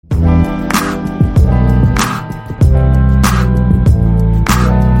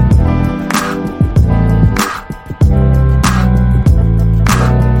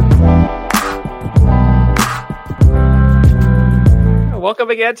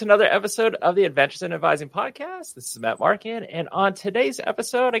Welcome again to another episode of the Adventures in Advising podcast. This is Matt Markin, and on today's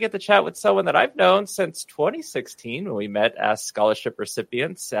episode, I get to chat with someone that I've known since 2016 when we met as scholarship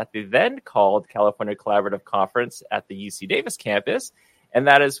recipients at the then called California Collaborative Conference at the UC Davis campus, and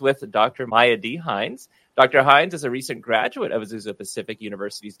that is with Dr. Maya D. Hines. Dr. Hines is a recent graduate of Azusa Pacific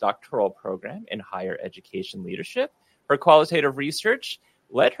University's doctoral program in higher education leadership. Her qualitative research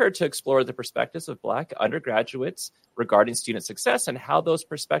led her to explore the perspectives of Black undergraduates regarding student success and how those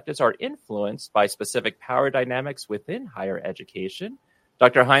perspectives are influenced by specific power dynamics within higher education.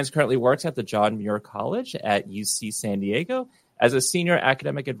 Dr. Hines currently works at the John Muir College at UC San Diego as a senior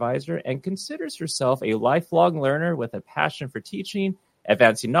academic advisor and considers herself a lifelong learner with a passion for teaching,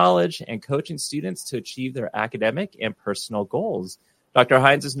 advancing knowledge, and coaching students to achieve their academic and personal goals. Dr.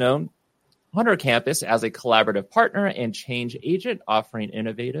 Hines is known on her campus as a collaborative partner and change agent, offering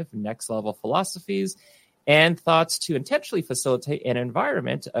innovative next-level philosophies and thoughts to intentionally facilitate an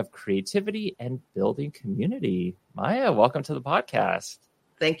environment of creativity and building community. Maya, welcome to the podcast.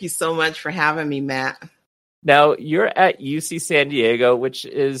 Thank you so much for having me, Matt. Now, you're at UC San Diego, which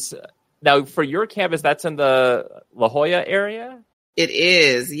is, now for your campus, that's in the La Jolla area? It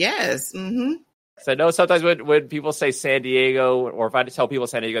is, yes. Mm-hmm. So I know sometimes when people say San Diego, or if I tell people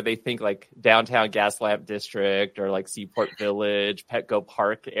San Diego, they think like downtown Gaslamp District or like Seaport Village, Petco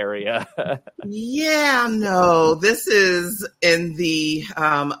Park area. Yeah, no, this is in the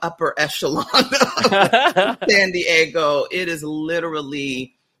upper echelon of San Diego. It is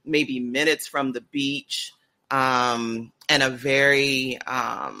literally maybe minutes from the beach and a very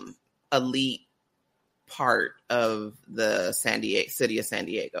elite part of the city of San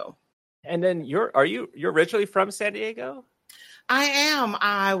Diego. And then you're originally from San Diego? I am.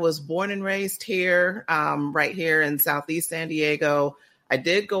 I was born and raised here, right here in Southeast San Diego. I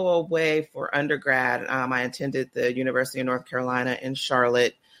did go away for undergrad. I attended the University of North Carolina in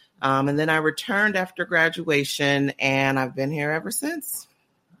Charlotte. And then I returned after graduation, and I've been here ever since.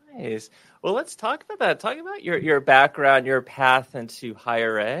 Nice. Well, let's talk about that. Talk about your background, your path into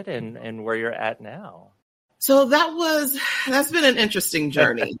higher ed and where you're at now. So that's been an interesting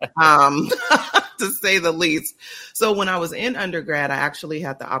journey, to say the least. So when I was in undergrad, I actually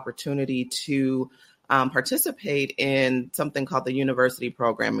had the opportunity to participate in something called the University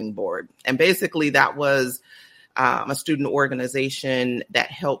Programming Board. And basically that was a student organization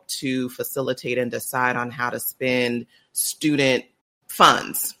that helped to facilitate and decide on how to spend student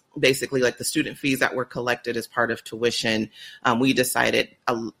funds. Basically, like the student fees that were collected as part of tuition. We decided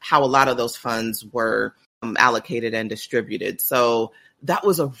how a lot of those funds were allocated and distributed. So that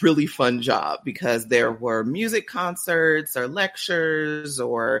was a really fun job because there were music concerts or lectures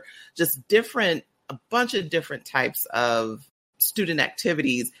or just a bunch of different types of student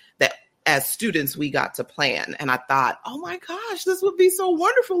activities that as students we got to plan. And I thought, oh my gosh, this would be so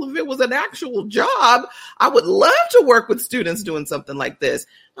wonderful if it was an actual job. I would love to work with students doing something like this.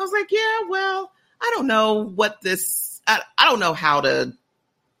 I was like, yeah, well, I don't know I don't know how to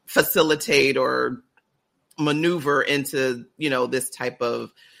facilitate or maneuver into, this type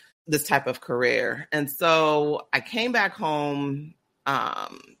of career. And so I came back home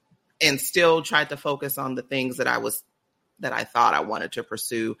and still tried to focus on the things that I thought I wanted to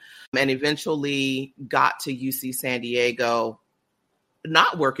pursue, and eventually got to UC San Diego,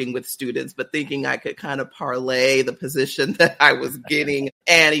 not working with students, but thinking I could kind of parlay the position that I was getting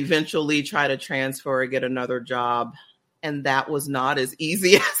and eventually try to transfer or get another job. And that was not as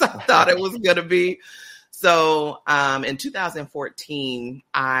easy as I thought it was going to be. So in 2014,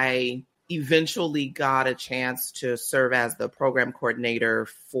 I eventually got a chance to serve as the program coordinator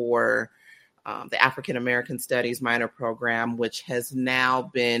for the African American Studies minor program, which has now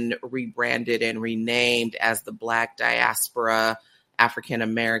been rebranded and renamed as the Black Diaspora African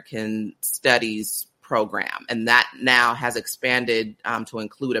American Studies program. And that now has expanded to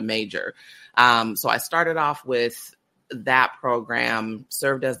include a major. So I started off with that program,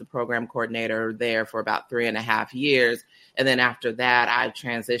 served as the program coordinator there for about 3.5 years. And then after that, I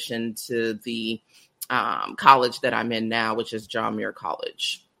transitioned to the college that I'm in now, which is John Muir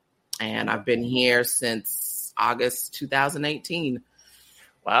College. And I've been here since August 2018.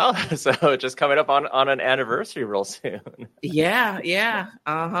 Wow. So just coming up on an anniversary real soon. Yeah.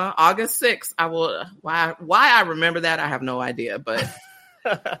 August 6th. Why I remember that, I have no idea, but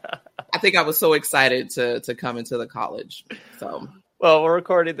I think I was so excited to come into the college. So, well, we're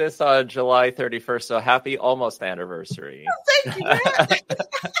recording this on July 31st, so happy almost anniversary. Oh, thank you, Matt.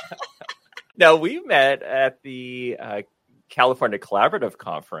 Now, we met at the California Collaborative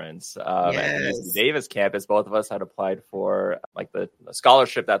Conference at the UC Davis campus. Both of us had applied for like the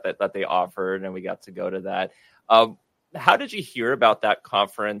scholarship that they offered, and we got to go to that. how did you hear about that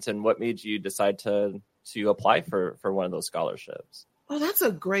conference, and what made you decide to apply for one of those scholarships? Well, that's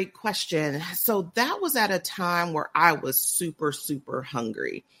a great question. So that was at a time where I was super, super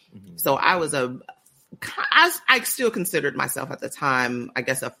hungry. Mm-hmm. So I still considered myself at the time, I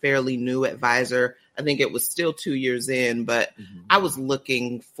guess, a fairly new advisor. I think it was still 2 years in, but I was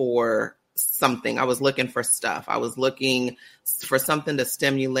looking for something. I was looking for stuff. I was looking for something to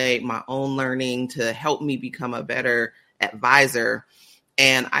stimulate my own learning, to help me become a better advisor.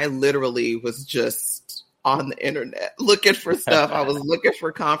 And I literally was just on the internet looking for stuff. I was looking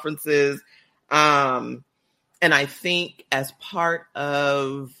for conferences. And I think as part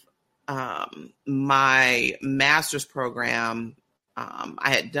of my master's program,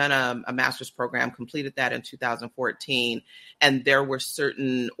 I had done a master's program, completed that in 2014. And there were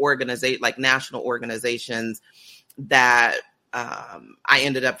certain national organizations that I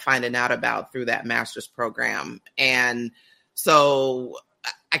ended up finding out about through that master's program. And so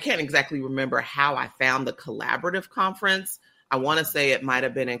I can't exactly remember how I found the collaborative conference. I want to say it might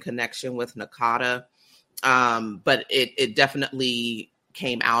have been in connection with NACADA, but it definitely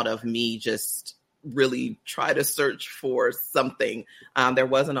came out of me just really try to search for something. There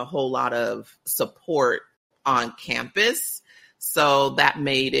wasn't a whole lot of support on campus, so that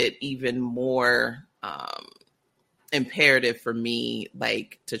made it even more imperative for me,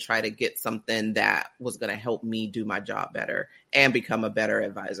 to try to get something that was going to help me do my job better and become a better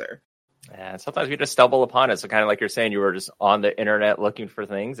advisor. Yeah, sometimes we just stumble upon it. So kind of like you're saying, you were just on the internet looking for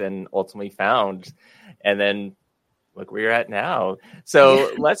things and ultimately found, and then look where you're at now.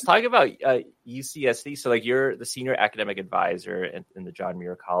 So let's talk about UCSD. So you're the senior academic advisor in the John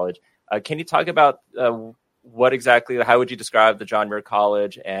Muir College. Can you talk about how would you describe the John Muir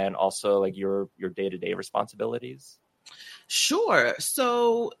College, and also your day-to-day responsibilities? Sure.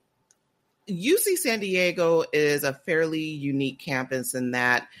 So UC San Diego is a fairly unique campus in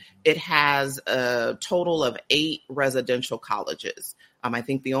that it has a total of 8 residential colleges. I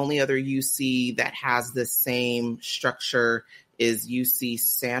think the only other UC that has the same structure is UC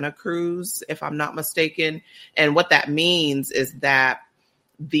Santa Cruz, if I'm not mistaken. And what that means is that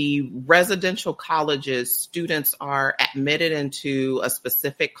the residential colleges, students are admitted into a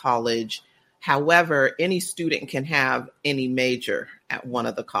specific college. However, any student can have any major at one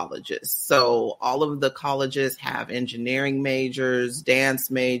of the colleges. So all of the colleges have engineering majors,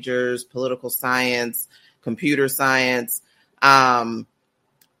 dance majors, political science, computer science.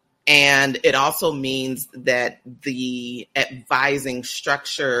 And it also means that the advising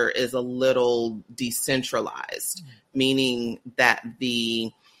structure is a little decentralized, meaning that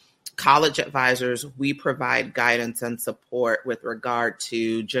the college advisors, we provide guidance and support with regard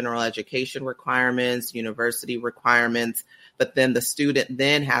to general education requirements, university requirements, but then the student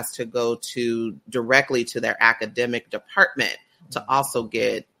then has to go directly to their academic department to also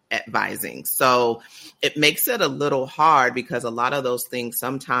get advising. So it makes it a little hard because a lot of those things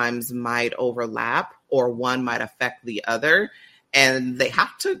sometimes might overlap or one might affect the other, and they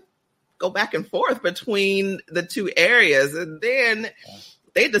have to go back and forth between the two areas. And then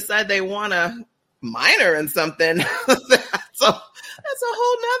they decide they want to minor in something. So that's a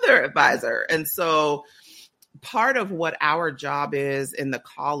whole nother advisor. And so part of what our job is in the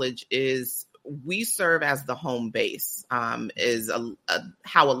college is we serve as the home base, is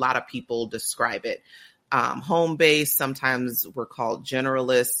how a lot of people describe it. Home base, sometimes we're called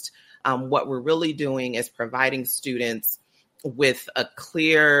generalist. What we're really doing is providing students with a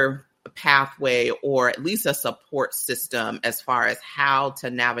clear pathway, or at least a support system as far as how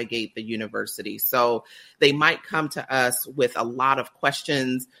to navigate the university. So they might come to us with a lot of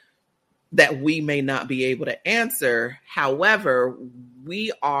questions that we may not be able to answer. However,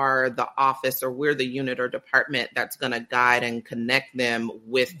 we are the office, or we're the unit or department that's going to guide and connect them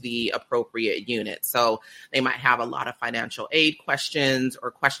with the appropriate unit. So they might have a lot of financial aid questions,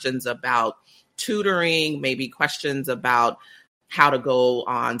 or questions about tutoring, maybe questions about how to go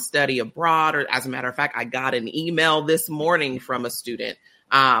on study abroad. Or as a matter of fact, I got an email this morning from a student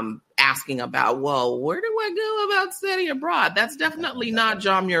asking about, well, where do I go about study abroad? That's definitely not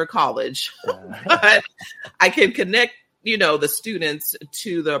John Muir College, but I can connect, the students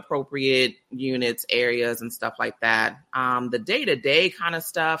to the appropriate units, areas, and stuff like that. The day-to-day kind of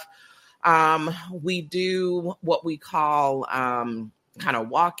stuff, we do what we call kind of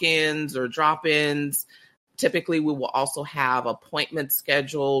walk-ins or drop-ins. Typically, we will also have appointments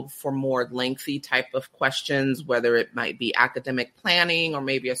scheduled for more lengthy type of questions, whether it might be academic planning, or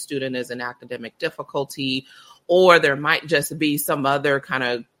maybe a student is in academic difficulty, or there might just be some other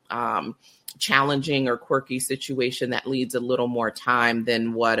kind of challenging or quirky situation that needs a little more time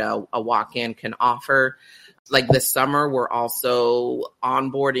than what a walk-in can offer. like this summer, we're also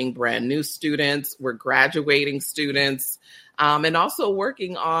onboarding brand new students. We're graduating students. And also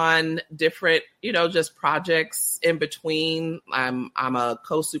working on different, just projects in between. I'm a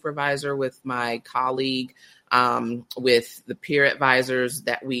co-supervisor with my colleague, with the peer advisors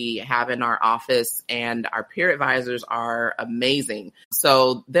that we have in our office, and our peer advisors are amazing.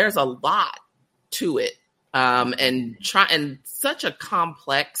 So there's a lot to it. And such a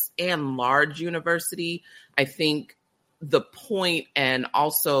complex and large university. I think the point and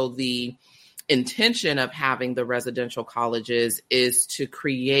also the intention of having the residential colleges is to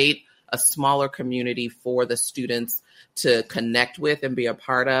create a smaller community for the students to connect with and be a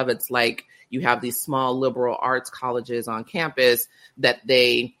part of. It's like you have these small liberal arts colleges on campus that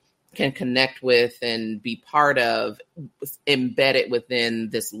they can connect with and be part of, embedded within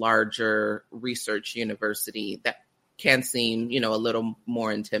this larger research university that can seem, a little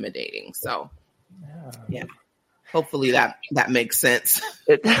more intimidating. So, yeah. Hopefully that makes sense.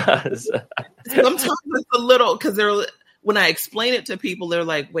 It does. Sometimes it's a little, because when I explain it to people, they're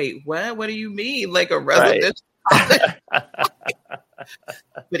like, "Wait, what? What do you mean? Like a residential college?"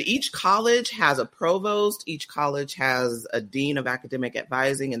 But each college has a provost. Each college has a dean of academic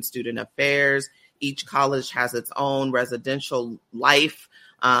advising and student affairs. Each college has its own residential life.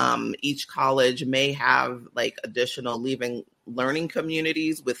 Each college may have like additional learning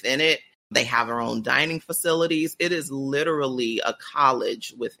communities within it. They have their own dining facilities. It is literally a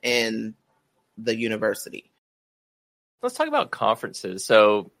college within the university. Let's talk about conferences.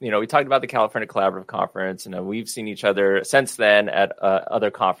 So, we talked about the California Collaborative Conference, and we've seen each other since then at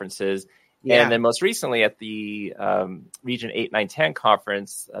other conferences. Yeah. And then most recently at the Region 8, 9, 10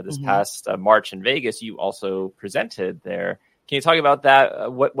 conference this past March in Vegas, you also presented there. Can you talk about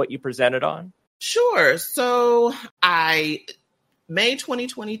that, what you presented on? Sure. So May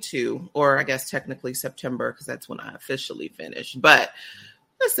 2022, or I guess technically September, because that's when I officially finished, but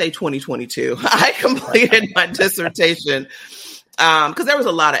let's say 2022, I completed my dissertation because there was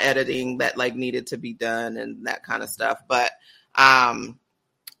a lot of editing that needed to be done and that kind of stuff. But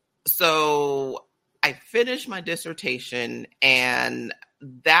so I finished my dissertation, and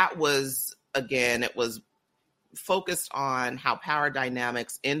that was, again, it was focused on how power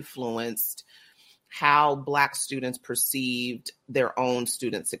dynamics influenced how Black students perceived their own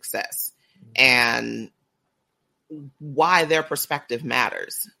student success and why their perspective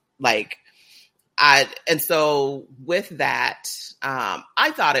matters. And so with that,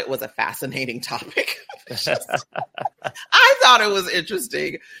 I thought it was a fascinating topic. I thought it was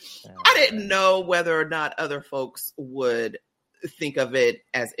interesting. I didn't know whether or not other folks would think of it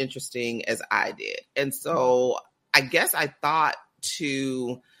as interesting as I did. And so I guess I thought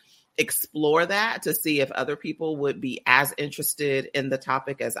to explore that to see if other people would be as interested in the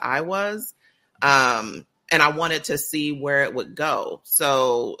topic as I was. And I wanted to see where it would go.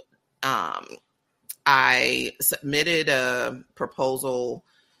 So I submitted a proposal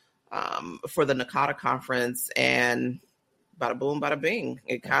for the NACADA conference, and bada boom, bada bing.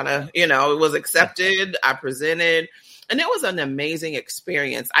 It kind of, it was accepted. I presented, and it was an amazing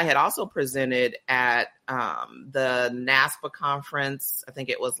experience. I had also presented at the NASPA conference. I think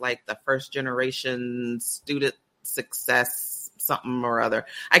it was like the first generation student success something or other.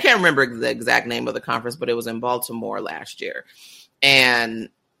 I can't remember the exact name of the conference, but it was in Baltimore last year. And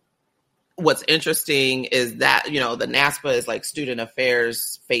what's interesting is that, the NASPA is like student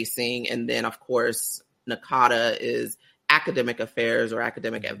affairs facing. And then, of course, NACADA is academic affairs or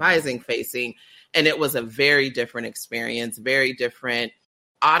academic advising facing. And it was a very different experience, very different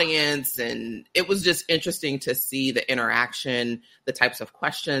audience. And it was just interesting to see the interaction, the types of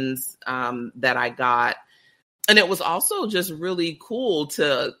questions that I got. And it was also just really cool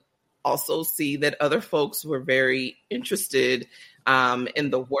to also see that other folks were very interested in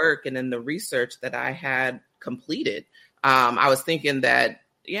the work and in the research that I had completed. I was thinking that,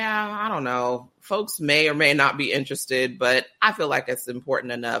 I don't know, folks may or may not be interested, but I feel like it's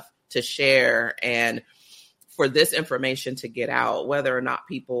important enough to share and for this information to get out, whether or not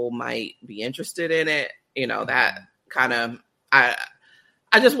people might be interested in it, that kind of, I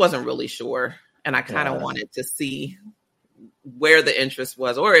just wasn't really sure. And I kind of wanted to see where the interest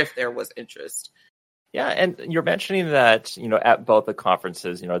was or if there was interest. Yeah. And you're mentioning that, at both the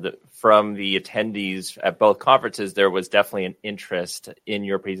conferences, from the attendees at both conferences, there was definitely an interest in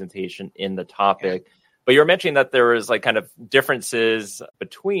your presentation in the topic. Yeah. But you're mentioning that there was kind of differences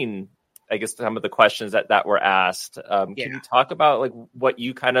between, I guess, some of the questions that were asked. Can you talk about what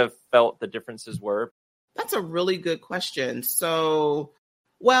you kind of felt the differences were? That's a really good question. So,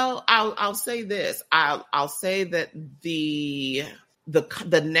 well, I'll say this. I'll say that the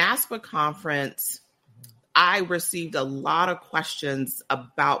NASPA conference, I received a lot of questions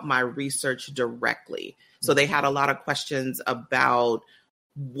about my research directly. So they had a lot of questions about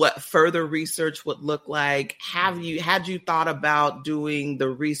what further research would look like. Had you thought about doing the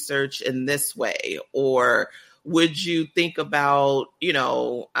research in this way? Or would you think about,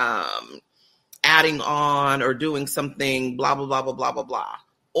 adding on or doing something, blah, blah, blah, blah, blah, blah, blah.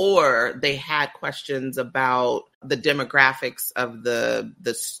 Or they had questions about the demographics of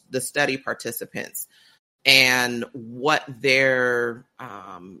the study participants and what their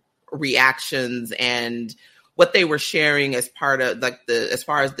reactions and what they were sharing as part of as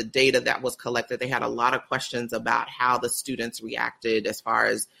far as the data that was collected. They had a lot of questions about how the students reacted as far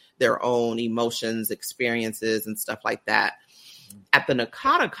as their own emotions, experiences, and stuff like that. At the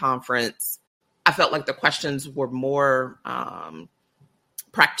NACADA conference, I felt like the questions were more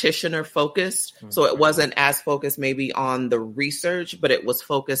practitioner focused. So it wasn't as focused maybe on the research, but it was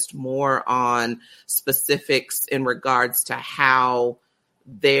focused more on specifics in regards to how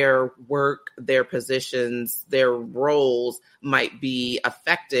their work, their positions, their roles might be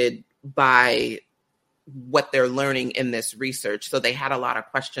affected by what they're learning in this research. So they had a lot of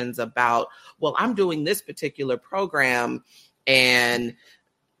questions about, well, I'm doing this particular program, and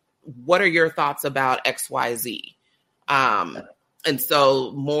what are your thoughts about XYZ? And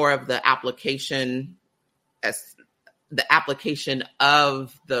so more of the application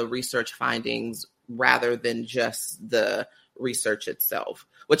of the research findings rather than just the research itself,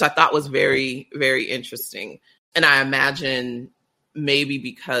 which I thought was very, very interesting. And I imagine maybe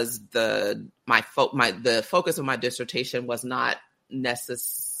because the focus of my dissertation was not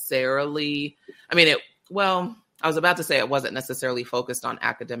necessarily, I was about to say it wasn't necessarily focused on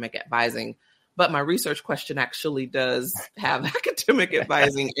academic advising, but my research question actually does have academic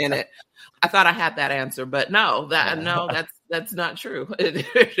advising in it. I thought I had that answer, but that's not true.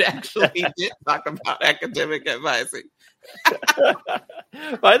 It actually did talk about academic advising.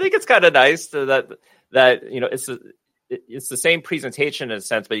 Well, I think it's kind of nice that it's the same presentation in a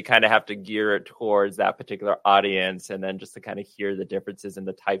sense, but you kind of have to gear it towards that particular audience, and then just to kind of hear the differences in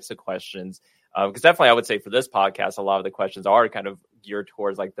the types of questions. Because definitely, I would say for this podcast, a lot of the questions are kind of geared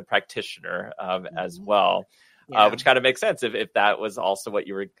towards like the practitioner as well, which kind of makes sense if that was also what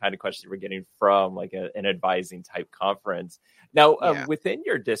you were kind of questions you were getting from like an advising type conference. Now, within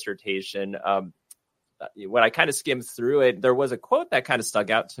your dissertation, when I kind of skimmed through it, there was a quote that kind of stuck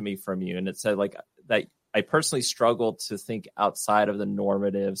out to me from you, and it said like that I personally struggled to think outside of the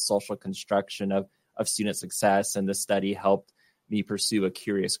normative social construction of student success, and the study helped me pursue a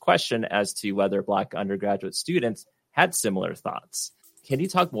curious question as to whether Black undergraduate students had similar thoughts. Can you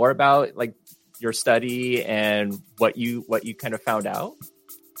talk more about like your study and what you kind of found out?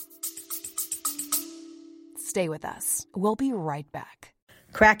 Stay with us. We'll be right back.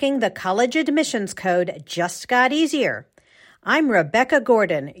 Cracking the college admissions code just got easier. I'm Rebecca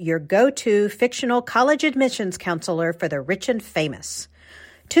Gordon, your go-to fictional college admissions counselor for the rich and famous.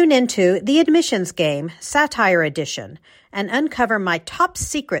 Tune into The Admissions Game, Satire Edition, and uncover my top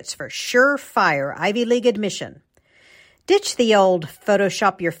secrets for surefire Ivy League admission. Ditch the old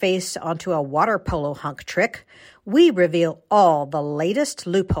Photoshop your face onto a water polo hunk trick. We reveal all the latest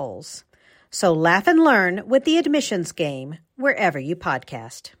loopholes. So laugh and learn with The Admissions Game, wherever you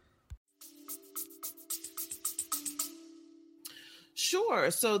podcast.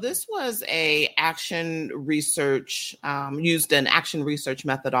 Sure. So this was used an action research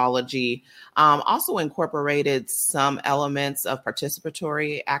methodology, also incorporated some elements of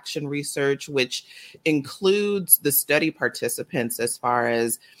participatory action research, which includes the study participants as far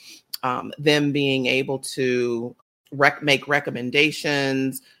as them being able to make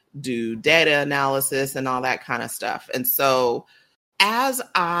recommendations, do data analysis, and all that kind of stuff. And so as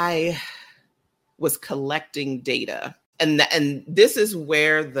I was collecting data, and this is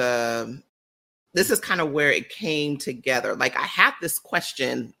kind of where it came together. Like I had this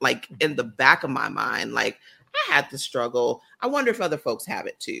question, like in the back of my mind, like I had this struggle. I wonder if other folks have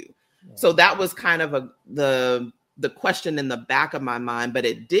it too. Yeah. So that was kind of the question in the back of my mind, but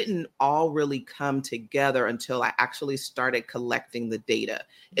it didn't all really come together until I actually started collecting the data.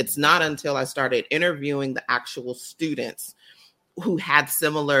 It's not until I started interviewing the actual students who had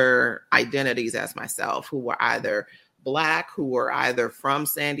similar identities as myself, who were either Black, who were either from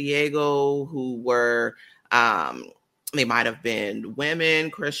San Diego, who were, they might have been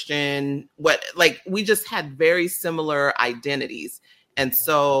women, Christian, we just had very similar identities. And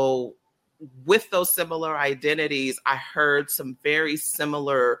so with those similar identities, I heard some very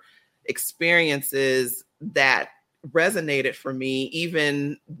similar experiences that resonated for me,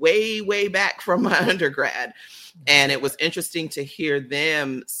 even way, way back from my undergrad. And it was interesting to hear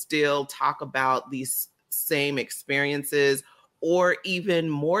them still talk about these same experiences or even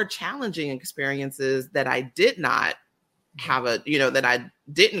more challenging experiences that I did not have that I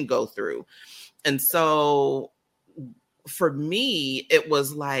didn't go through. And so for me, it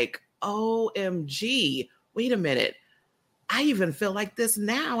was like, OMG, wait a minute. I even feel like this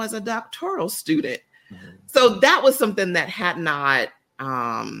now as a doctoral student. Mm-hmm. So that was something that had not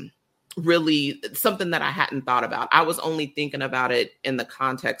really something that I hadn't thought about. I was only thinking about it in the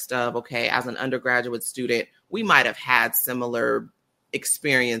context of, okay, as an undergraduate student, we might have had similar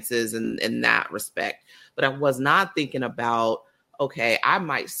experiences in that respect. But I was not thinking about, okay, I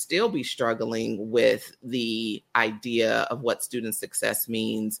might still be struggling with the idea of what student success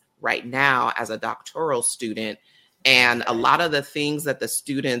means right now as a doctoral student. And a lot of the things that the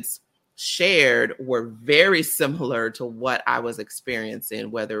students shared were very similar to what I was experiencing,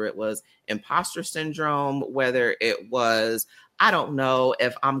 whether it was imposter syndrome, whether it was, I don't know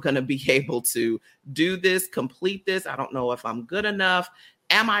if I'm going to be able to do this, complete this. I don't know if I'm good enough.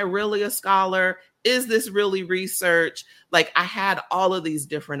 Am I really a scholar? Is this really research? Like, I had all of these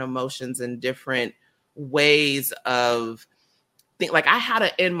different emotions and different ways of like I had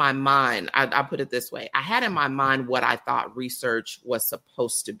it in my mind. I put it this way. I had in my mind what I thought research was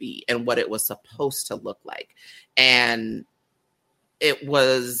supposed to be and what it was supposed to look like. And it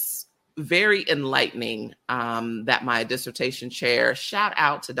was very enlightening that my dissertation chair, shout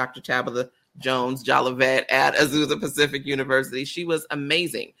out to Dr. Tabitha Jones Jolivet at Azusa Pacific University. She was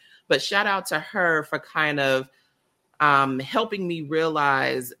amazing. But shout out to her for kind of helping me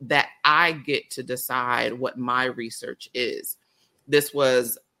realize that I get to decide what my research is. This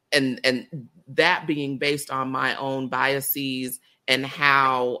was, and that being based on my own biases and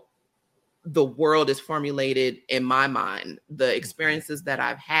how the world is formulated in my mind, the experiences that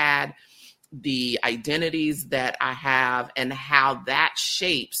I've had, the identities that I have, and how that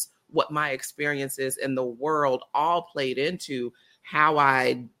shapes what my experiences in the world all played into how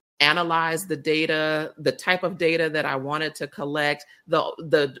I analyze the data, the type of data that I wanted to collect,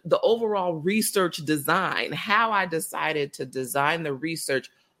 the overall research design, how I decided to design the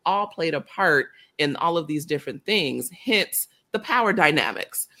research all played a part in all of these different things, hence the power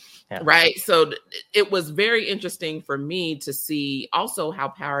dynamics, right? So it was very interesting for me to see also how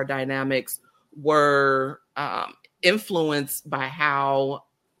power dynamics were influenced by how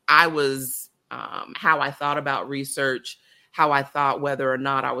I was, how I thought about research, how I thought whether or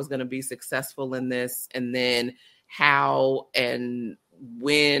not I was going to be successful in this, and then how and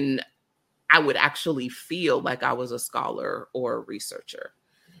when I would actually feel like I was a scholar or a researcher.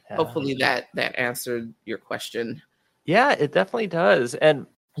 Yeah. Hopefully that answered your question. Yeah, it definitely does. And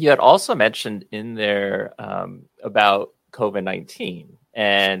you had also mentioned in there about COVID-19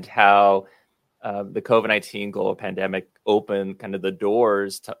 and how the COVID-19 global pandemic opened kind of the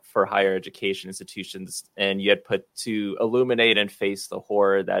doors for higher education institutions, and you had put to illuminate and face the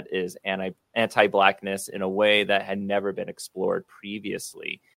horror that is anti-Blackness in a way that had never been explored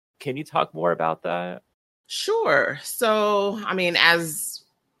previously. Can you talk more about that? Sure. So, I mean, as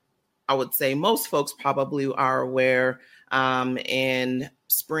I would say most folks probably are aware, in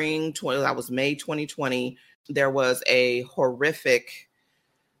spring, that was May 2020, there was a horrific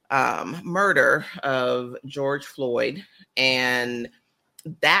murder of George Floyd, and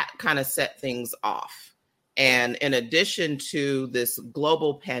that kind of set things off. And in addition to this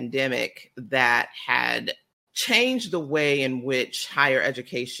global pandemic that had changed the way in which higher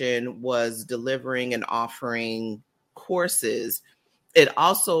education was delivering and offering courses, it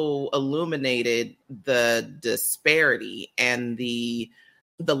also illuminated the disparity and the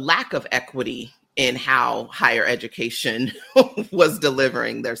lack of equity in how higher education was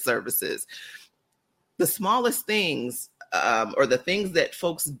delivering their services. The smallest things, or the things that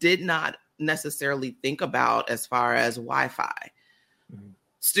folks did not necessarily think about as far as Wi-Fi. Mm-hmm.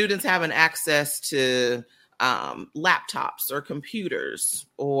 Students having access to laptops or computers,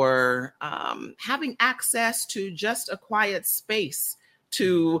 or having access to just a quiet space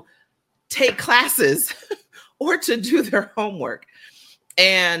to take classes or to do their homework.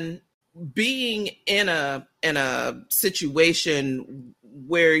 And being in a situation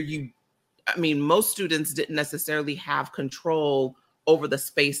where most students didn't necessarily have control over the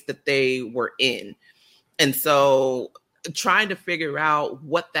space that they were in. And so trying to figure out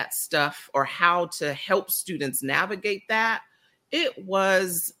what that stuff or how to help students navigate that, it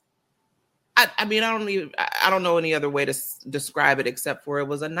was, I don't know any other way to describe it except for it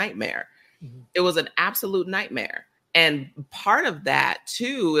was a nightmare. Mm-hmm. It was an absolute nightmare. And part of that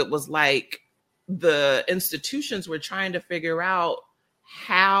too, it was like the institutions were trying to figure out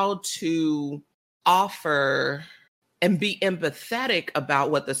how to offer and be empathetic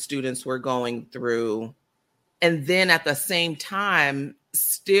about what the students were going through And then at the same time,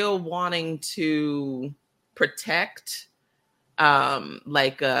 still wanting to protect,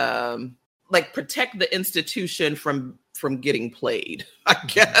 protect the institution from getting played, I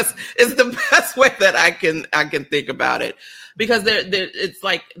guess is the best way that I can think about it. Because it's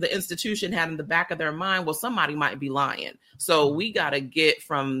like the institution had in the back of their mind, well, somebody might be lying. So we got to get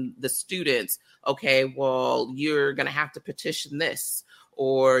from the students, okay, well, you're going to have to petition this,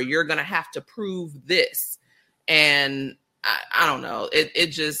 or you're going to have to prove this. And I don't know,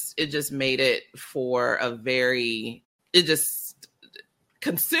 it just made it for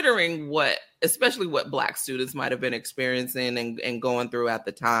considering especially what Black students might have been experiencing and going through at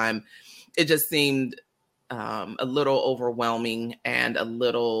the time, it just seemed a little overwhelming and it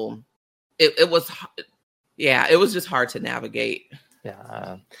was just hard to navigate.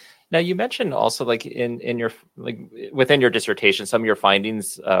 Yeah. Now you mentioned also in your within your dissertation, some of your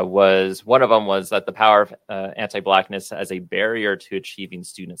findings one of them was that the power of anti-Blackness as a barrier to achieving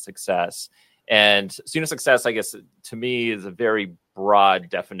student success. And student success, I guess, to me is a very broad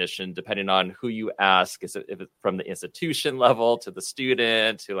definition, depending on who you ask. If it's from the institution level to the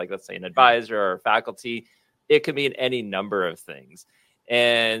student to, let's say, an advisor or faculty, it could mean any number of things.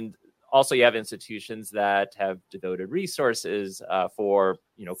 And also, you have institutions that have devoted resources for,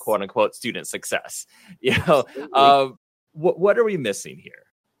 quote unquote, student success. What are we missing here?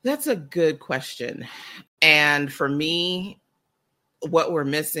 That's a good question. And for me, what we're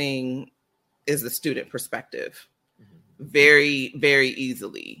missing is the student perspective very, very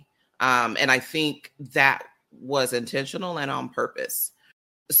easily. And I think that was intentional and on purpose.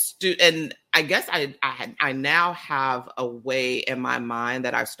 And I guess I now have a way in my mind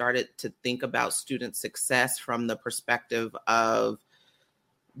that I've started to think about student success from the perspective of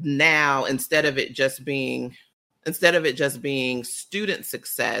now, instead of it just being student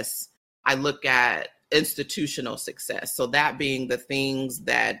success, I look at institutional success. So that being the things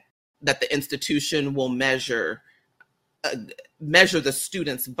that the institution will measure the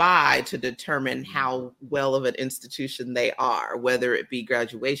students by to determine how well of an institution they are, whether it be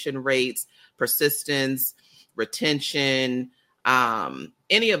graduation rates, persistence, retention,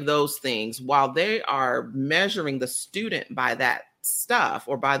 any of those things. While they are measuring the student by that stuff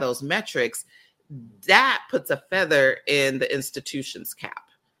or by those metrics, that puts a feather in the institution's cap,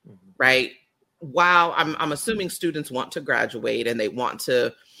 right? While I'm assuming students want to graduate and they want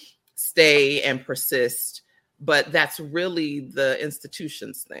to stay and persist, but that's really the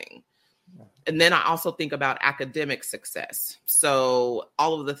institution's thing. And then I also think about academic success. So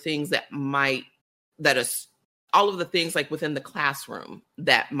all of the things all of the things like within the classroom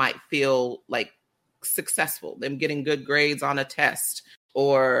that might feel like successful, them getting good grades on a test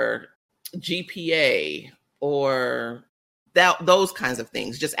or GPA or those kinds of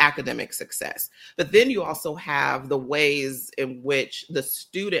things, just academic success. But then you also have the ways in which the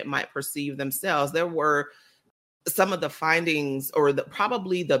student might perceive themselves. There were some of the findings, or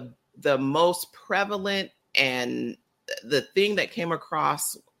probably the most prevalent and the thing that came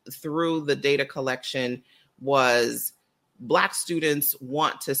across through the data collection was Black students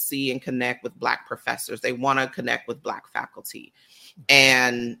want to see and connect with Black professors. They want to connect with Black faculty.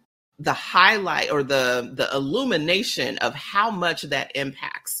 And the highlight or the illumination of how much that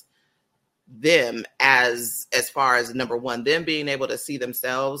impacts them as far as, number one, them being able to see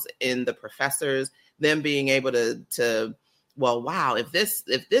themselves in the professors, them being able to well, wow, if this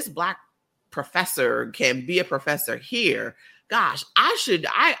Black professor can be a professor here, gosh,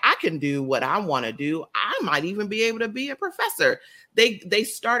 I can do what I want to do. I might even be able to be a professor. They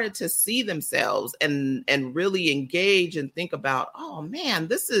started to see themselves and really engage and think about, oh man,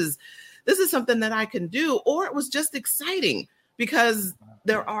 this is something that I can do. Or it was just exciting because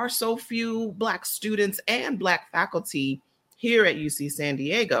there are so few Black students and Black faculty here at UC San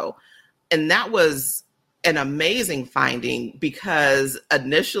Diego. And that was an amazing finding because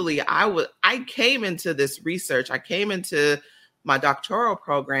initially I came into this research, I came into my doctoral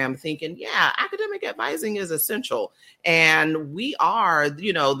program thinking, yeah, academic advising is essential. And we are,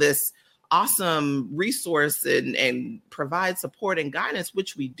 this awesome resource and provide support and guidance,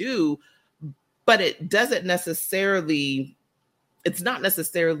 which we do, but it's not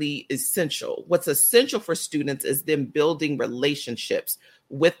necessarily essential. What's essential for students is them building relationships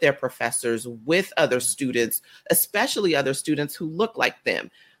with their professors, with other students, especially other students who look like them,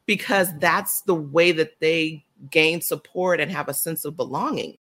 because that's the way that they gain support and have a sense of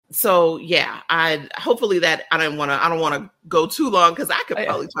belonging. So yeah, hopefully that I don't want to go too long because I could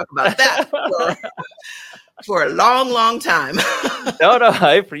probably talk about that for a long, long time. No,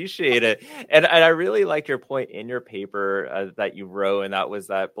 I appreciate it. And I really like your point in your paper that you wrote, and that was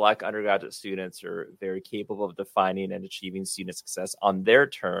that Black undergraduate students are very capable of defining and achieving student success on their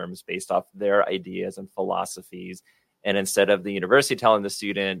terms based off their ideas and philosophies. And instead of the university telling the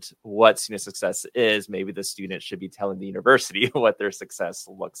student what student success is, maybe the student should be telling the university what their success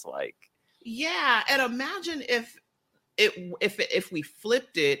looks like. Yeah. And imagine if we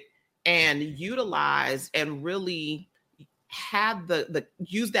flipped it and utilized and really had the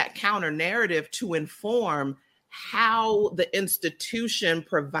use that counter narrative to inform how the institution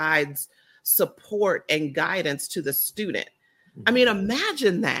provides support and guidance to the student. I mean,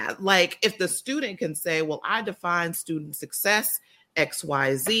 imagine that. Like if the student can say, well, I define student success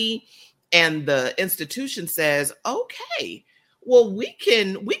XYZ, and the institution says, okay, well, we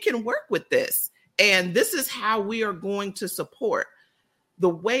can work with this. And this is how we are going to support. The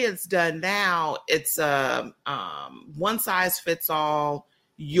way it's done now, it's one size fits all.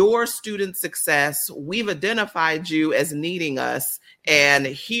 Your student success, we've identified you as needing us, and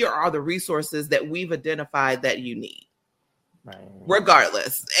here are the resources that we've identified that you need. Right.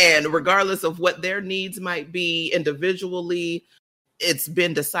 Regardless of what their needs might be individually, it's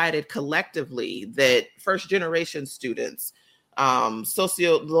been decided collectively that first generation students, low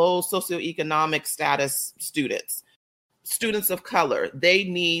socioeconomic status students of color, they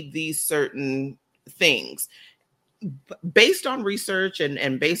need these certain things based on research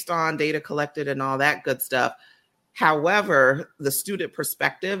and based on data collected and all that good stuff. However, the student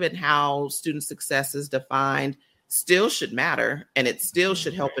perspective and how student success is defined still should matter, and it still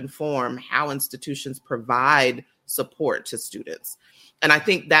should help inform how institutions provide support to students. And I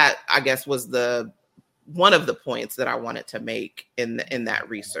think that, I guess, was one of the points that I wanted to make in that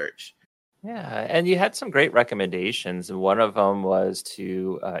research. Yeah, and you had some great recommendations, and one of them was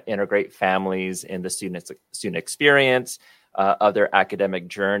to integrate families in the student experience of their academic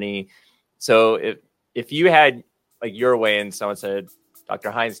journey. So if you had like your way and someone said,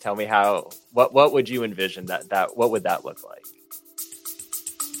 Dr. Hines, tell me what would you envision that what would that look like?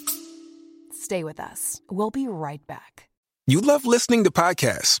 Stay with us. We'll be right back. You love listening to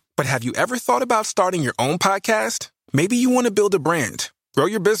podcasts, but have you ever thought about starting your own podcast? Maybe you want to build a brand, grow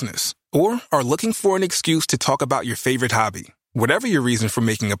your business, or are looking for an excuse to talk about your favorite hobby. Whatever your reason for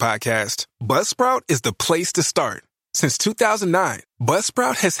making a podcast, Buzzsprout is the place to start. Since 2009,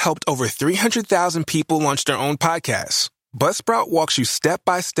 Buzzsprout has helped over 300,000 people launch their own podcasts. Buzzsprout walks you step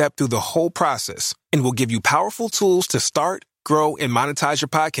by step through the whole process and will give you powerful tools to start, grow, and monetize your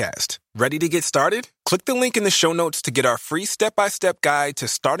podcast. Ready to get started? Click the link in the show notes to get our free step-by-step guide to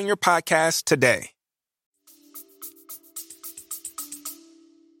starting your podcast today.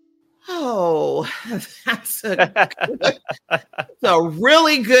 Oh, that's a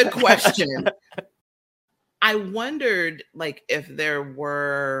really good question. I wondered, like, if there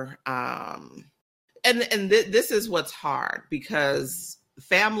were, this is what's hard, because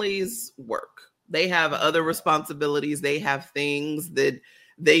families work. They have other responsibilities. They have things that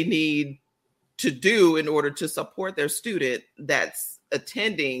they need to do in order to support their student that's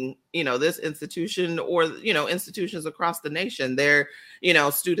attending, this institution or, institutions across the nation. Their,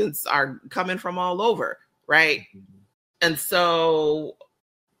 students are coming from all over, right? Mm-hmm. And so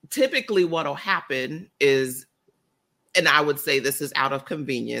typically what'll happen is, and I would say this is out of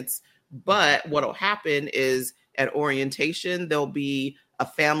convenience, but what'll happen is at orientation, there'll be a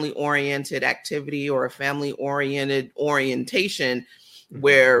family-oriented activity or a family-oriented orientation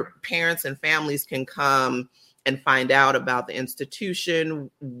where parents and families can come and find out about the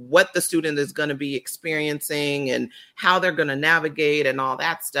institution, what the student is going to be experiencing and how they're going to navigate and all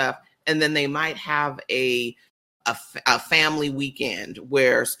that stuff. And then they might have a family weekend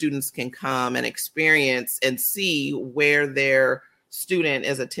where students can come and experience and see where their student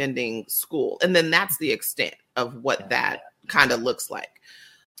is attending school. And then that's the extent of what that kind of looks like.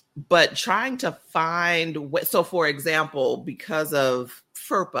 But trying to find, so for example, because of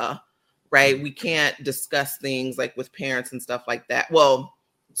FERPA, right, we can't discuss things like with parents and stuff like that. Well,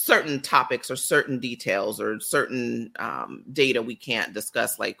 certain topics or certain details or certain data we can't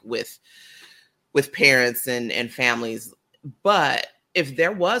discuss like with parents and families. But if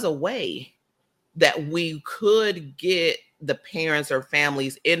there was a way that we could get the parents or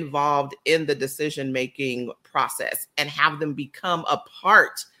families involved in the decision-making process and have them become a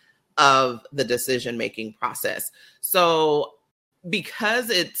part of the decision-making process. So because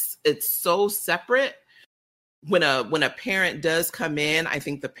it's so separate, when a parent does come in, I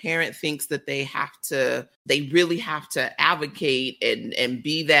think the parent thinks that they really have to advocate and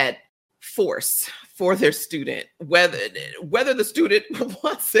be that force for their student, whether the student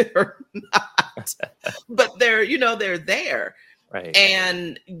wants it or not. but they're there. Right.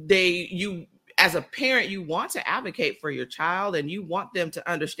 And you as a parent, you want to advocate for your child and you want them to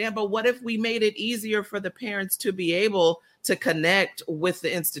understand. But what if we made it easier for the parents to be able to connect with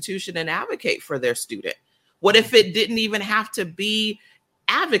the institution and advocate for their student? What if it didn't even have to be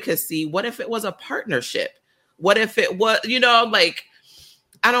advocacy? What if it was a partnership? What if it was,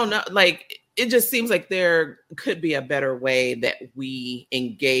 I don't know, it just seems like there could be a better way that we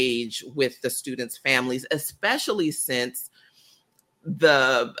engage with the students' families, especially since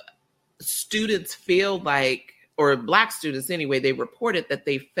the students feel like, or Black students anyway, they reported that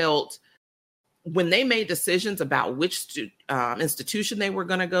they felt when they made decisions about which institution they were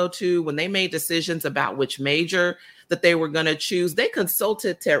going to go to, when they made decisions about which major that they were going to choose, they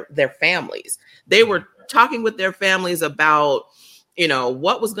consulted their families. They were talking with their families about,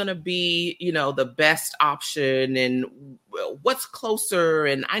 what was going to be, the best option and what's closer.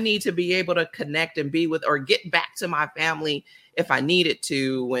 And I need to be able to connect and be with or get back to my family if I needed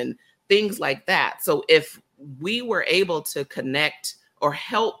to, and things like that. So if we were able to connect or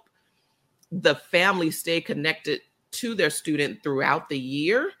help the family stay connected to their student throughout the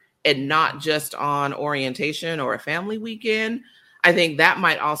year and not just on orientation or a family weekend, I think that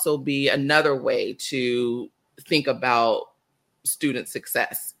might also be another way to think about student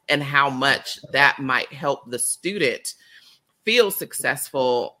success and how much that might help the student feel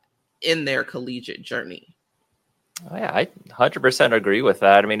successful in their collegiate journey. Oh, yeah, I 100% agree with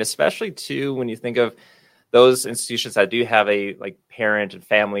that. I mean, especially too, when you think of those institutions that do have a parent and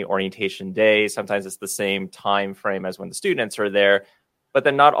family orientation day, sometimes it's the same time frame as when the students are there, but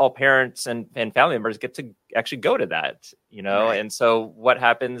then not all parents and family members get to actually go to that, Right. And so what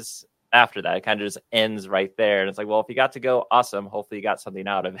happens after that? It kind of just ends right there. And it's like, well, if you got to go, awesome. Hopefully you got something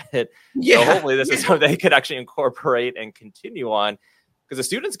out of it. Yeah. So hopefully this is something they could actually incorporate and continue on, because the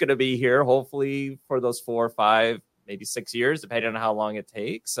student's going to be here hopefully for those 4 or 5, maybe 6 years, depending on how long it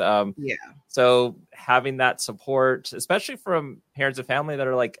takes. So having that support, especially from parents and family that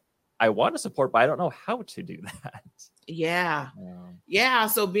are like, I want to support, but I don't know how to do that. Yeah.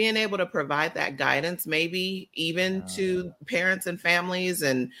 So being able to provide that guidance, maybe even to parents and families,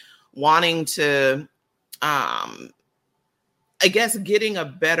 and wanting to, I guess, getting a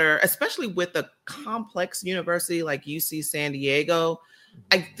better, especially with a complex university like UC San Diego,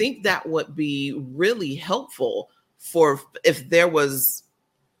 I think that would be really helpful for if there was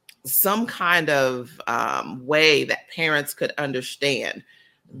some kind of way that parents could understand,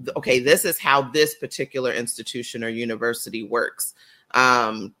 okay, this is how this particular institution or university works.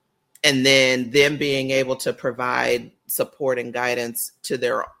 And then them being able to provide support and guidance to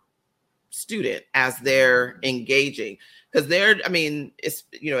their student as they're engaging. Because it's,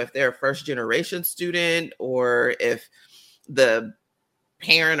 if they're a first generation student, or if the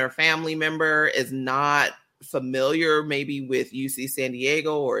parent or family member is not familiar maybe with UC San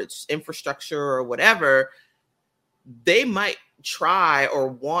Diego or its infrastructure or whatever, they might try or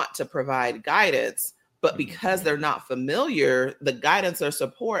want to provide guidance, but because they're not familiar, the guidance or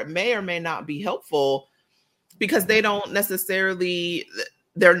support may or may not be helpful because they don't necessarily,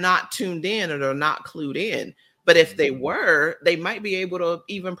 they're not tuned in or they're not clued in. But if they were, they might be able to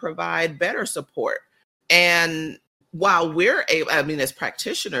even provide better support. And while we're able, as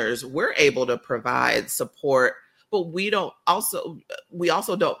practitioners, we're able to provide support, but we also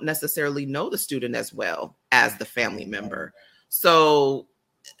don't necessarily know the student as well as the family member. So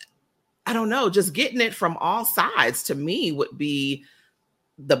I don't know, just getting it from all sides to me would be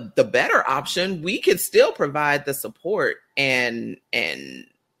the better option. We could still provide the support and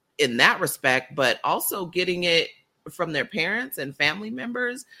in that respect, but also getting it from their parents and family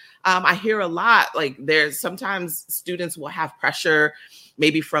members. I hear a lot, there's sometimes students will have pressure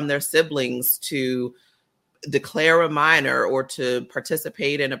maybe from their siblings to declare a minor or to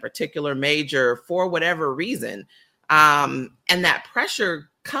participate in a particular major for whatever reason. And that pressure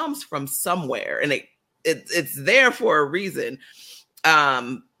comes from somewhere, and it's there for a reason.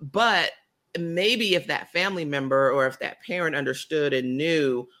 But maybe if that family member or if that parent understood and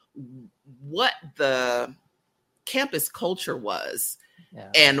knew what the campus culture was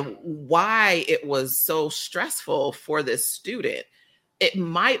and why it was so stressful for this student, it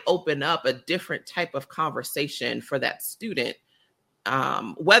might open up a different type of conversation for that student,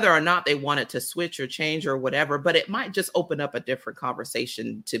 whether or not they wanted to switch or change or whatever, but it might just open up a different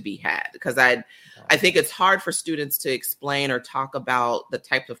conversation to be had. Because I think it's hard for students to explain or talk about the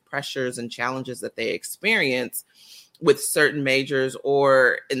type of pressures and challenges that they experience with certain majors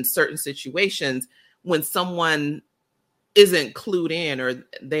or in certain situations when someone isn't clued in or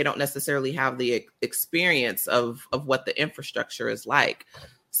they don't necessarily have the experience of what the infrastructure is like.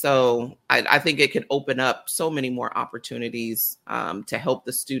 So I think it could open up so many more opportunities to help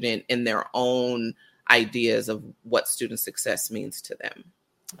the student in their own ideas of what student success means to them.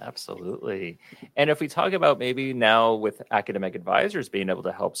 Absolutely. And if we talk about maybe now with academic advisors being able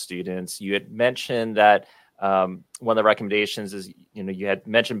to help students, you had mentioned that one of the recommendations is, you had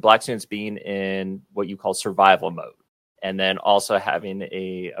mentioned Black students being in what you call survival mode, and then also having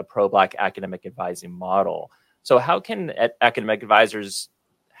a pro-Black academic advising model. So how can academic advisors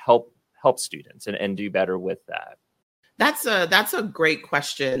help students and do better with that? That's a great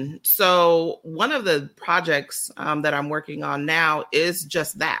question. So one of the projects that I'm working on now is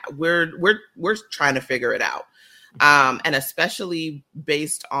just that. We're trying to figure it out. And especially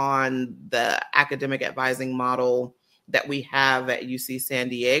based on the academic advising model that we have at UC San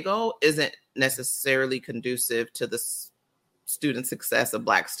Diego isn't necessarily conducive to the student success of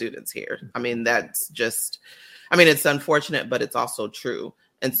Black students here. I mean, it's unfortunate, but it's also true.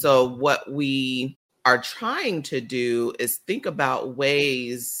 And so what we are trying to do is think about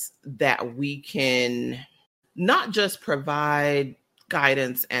ways that we can not just provide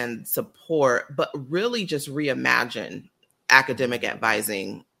guidance and support, but really just reimagine academic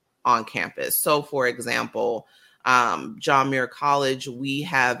advising on campus. So for example, John Muir College, we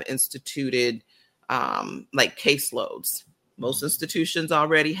have instituted like caseloads. Most institutions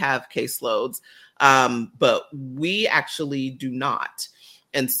already have caseloads, but we actually do not.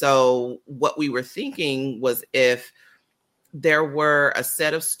 And so what we were thinking was if there were a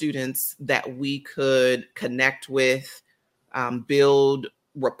set of students that we could connect with, build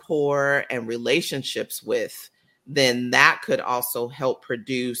rapport and relationships with, then that could also help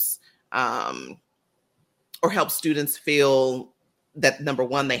produce or help students feel that, number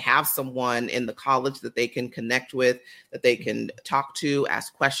one, they have someone in the college that they can connect with, that they can talk to,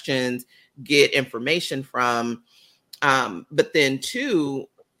 ask questions, get information from. But then two,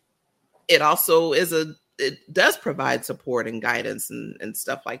 it also it does provide support and guidance and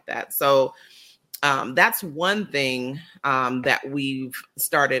stuff like that. So that's one thing that we've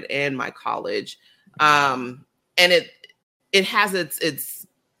started in my college. And it has its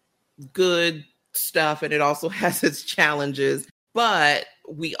good stuff, and it also has its challenges, but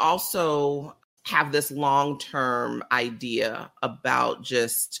we also have this long-term idea about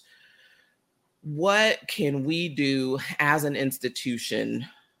just what can we do as an institution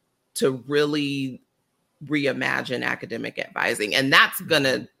to really reimagine academic advising. And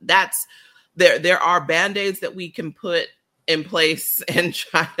there are Band-Aids that we can put in place and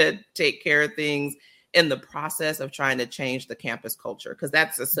try to take care of things in the process of trying to change the campus culture, because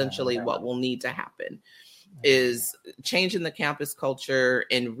that's essentially what will need to happen, is changing the campus culture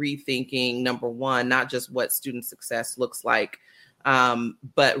and rethinking, number one, not just what student success looks like,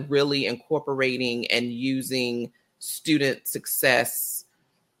 but really incorporating and using student success,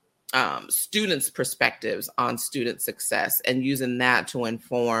 students' perspectives on student success, and using that to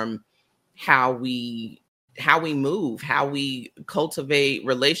inform how we move, how we cultivate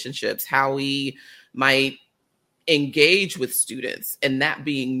relationships, how we might engage with students, and that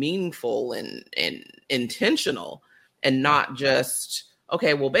being meaningful and intentional, and not just,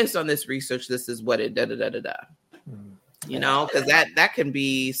 okay, well, based on this research, this is what it because that can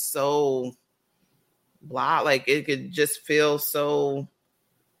be so blah, like it could just feel so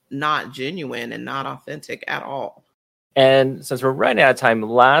not genuine and not authentic at all. And since we're running out of time,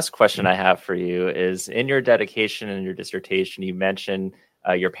 last question I have for you is, in your dedication and your dissertation, you mentioned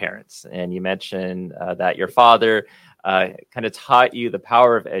your parents, and you mentioned that your father kind of taught you the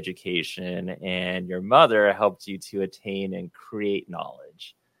power of education, and your mother helped you to attain and create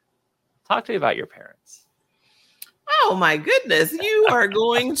knowledge. Talk to me about your parents. Oh my goodness, you are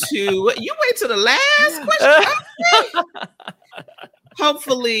going to, you wait till the last question.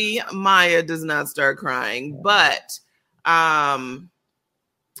 Hopefully Maya does not start crying, but my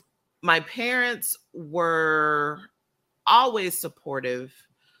parents were always supportive,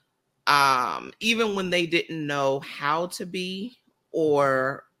 even when they didn't know how to be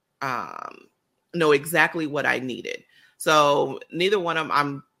or know exactly what I needed. So neither one of them,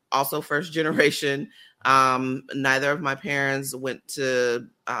 I'm also first generation. Neither of my parents went to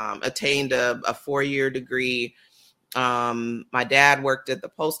attained a 4-year degree. My dad worked at the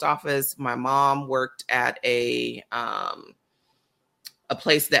post office. My mom worked at a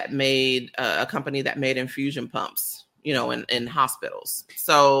place that made a company that made infusion pumps, in hospitals.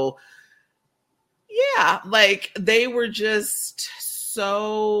 So yeah, like they were just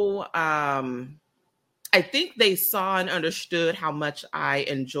so, I think they saw and understood how much I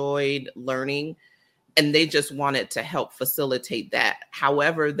enjoyed learning, and they just wanted to help facilitate that,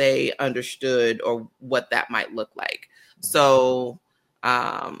 however they understood or what that might look like. So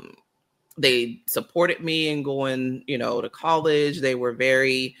They supported me in going, to college.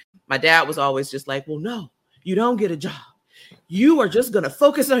 My dad was always just like, well, no, you don't get a job. You are just going to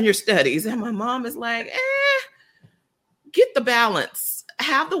focus on your studies. And my mom is like, get the balance,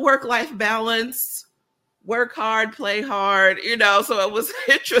 have the work-life balance, work hard, play hard, so it was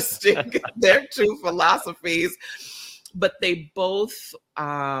interesting. Their two philosophies, but they both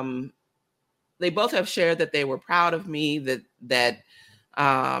have shared that they were proud of me, that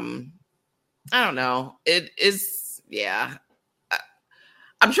I don't know. It is, yeah.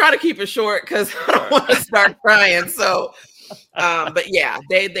 I'm trying to keep it short because I don't want to start crying. So, but yeah,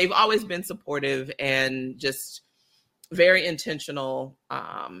 they've always been supportive and just very intentional.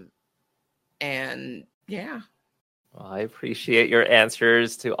 And yeah. Well, I appreciate your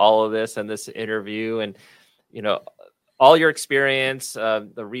answers to all of this and this interview, and all your experience,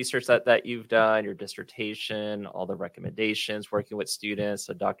 the research that you've done, your dissertation, all the recommendations, working with students.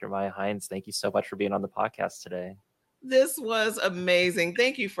 So Dr. Maya Hines, thank you so much for being on the podcast today. This was amazing.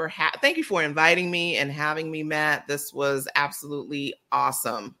 Thank you for inviting me and having me, Matt. This was absolutely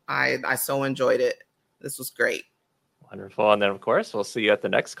awesome. I so enjoyed it. This was great. Wonderful. And then, of course, we'll see you at the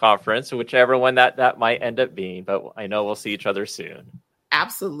next conference, whichever one that might end up being. But I know we'll see each other soon.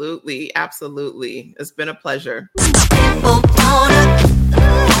 Absolutely. Absolutely. It's been a pleasure.